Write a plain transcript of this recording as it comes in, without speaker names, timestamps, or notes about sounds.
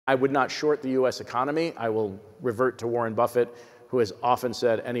I would not short the US economy. I will revert to Warren Buffett, who has often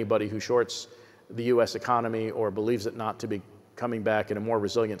said anybody who shorts the US economy or believes it not to be coming back in a more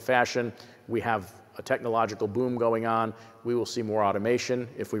resilient fashion, we have a technological boom going on. We will see more automation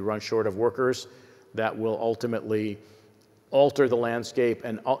if we run short of workers. That will ultimately alter the landscape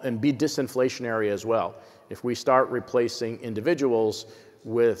and be disinflationary as well. If we start replacing individuals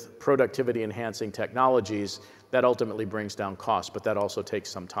with productivity enhancing technologies, that ultimately brings down costs, but that also takes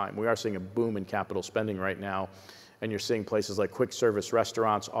some time. We are seeing a boom in capital spending right now, and you're seeing places like quick service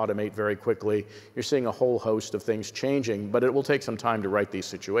restaurants automate very quickly. You're seeing a whole host of things changing, but it will take some time to right these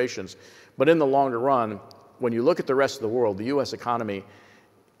situations. But in the longer run, when you look at the rest of the world, the US economy,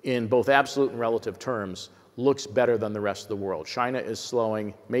 in both absolute and relative terms, looks better than the rest of the world. China is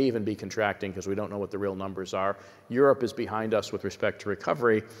slowing, may even be contracting because we don't know what the real numbers are. Europe is behind us with respect to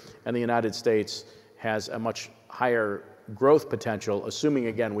recovery, and the United States has a much higher growth potential, assuming,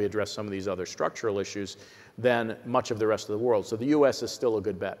 again, we address some of these other structural issues, than much of the rest of the world. So the US is still a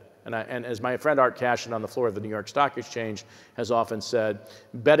good bet. And as my friend Art Cashin on the floor of the New York Stock Exchange has often said,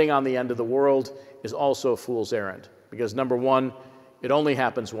 betting on the end of the world is also a fool's errand. Because number one, it only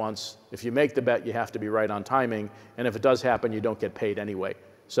happens once. If you make the bet, you have to be right on timing. And if it does happen, you don't get paid anyway.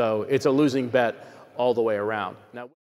 So it's a losing bet all the way around. Now,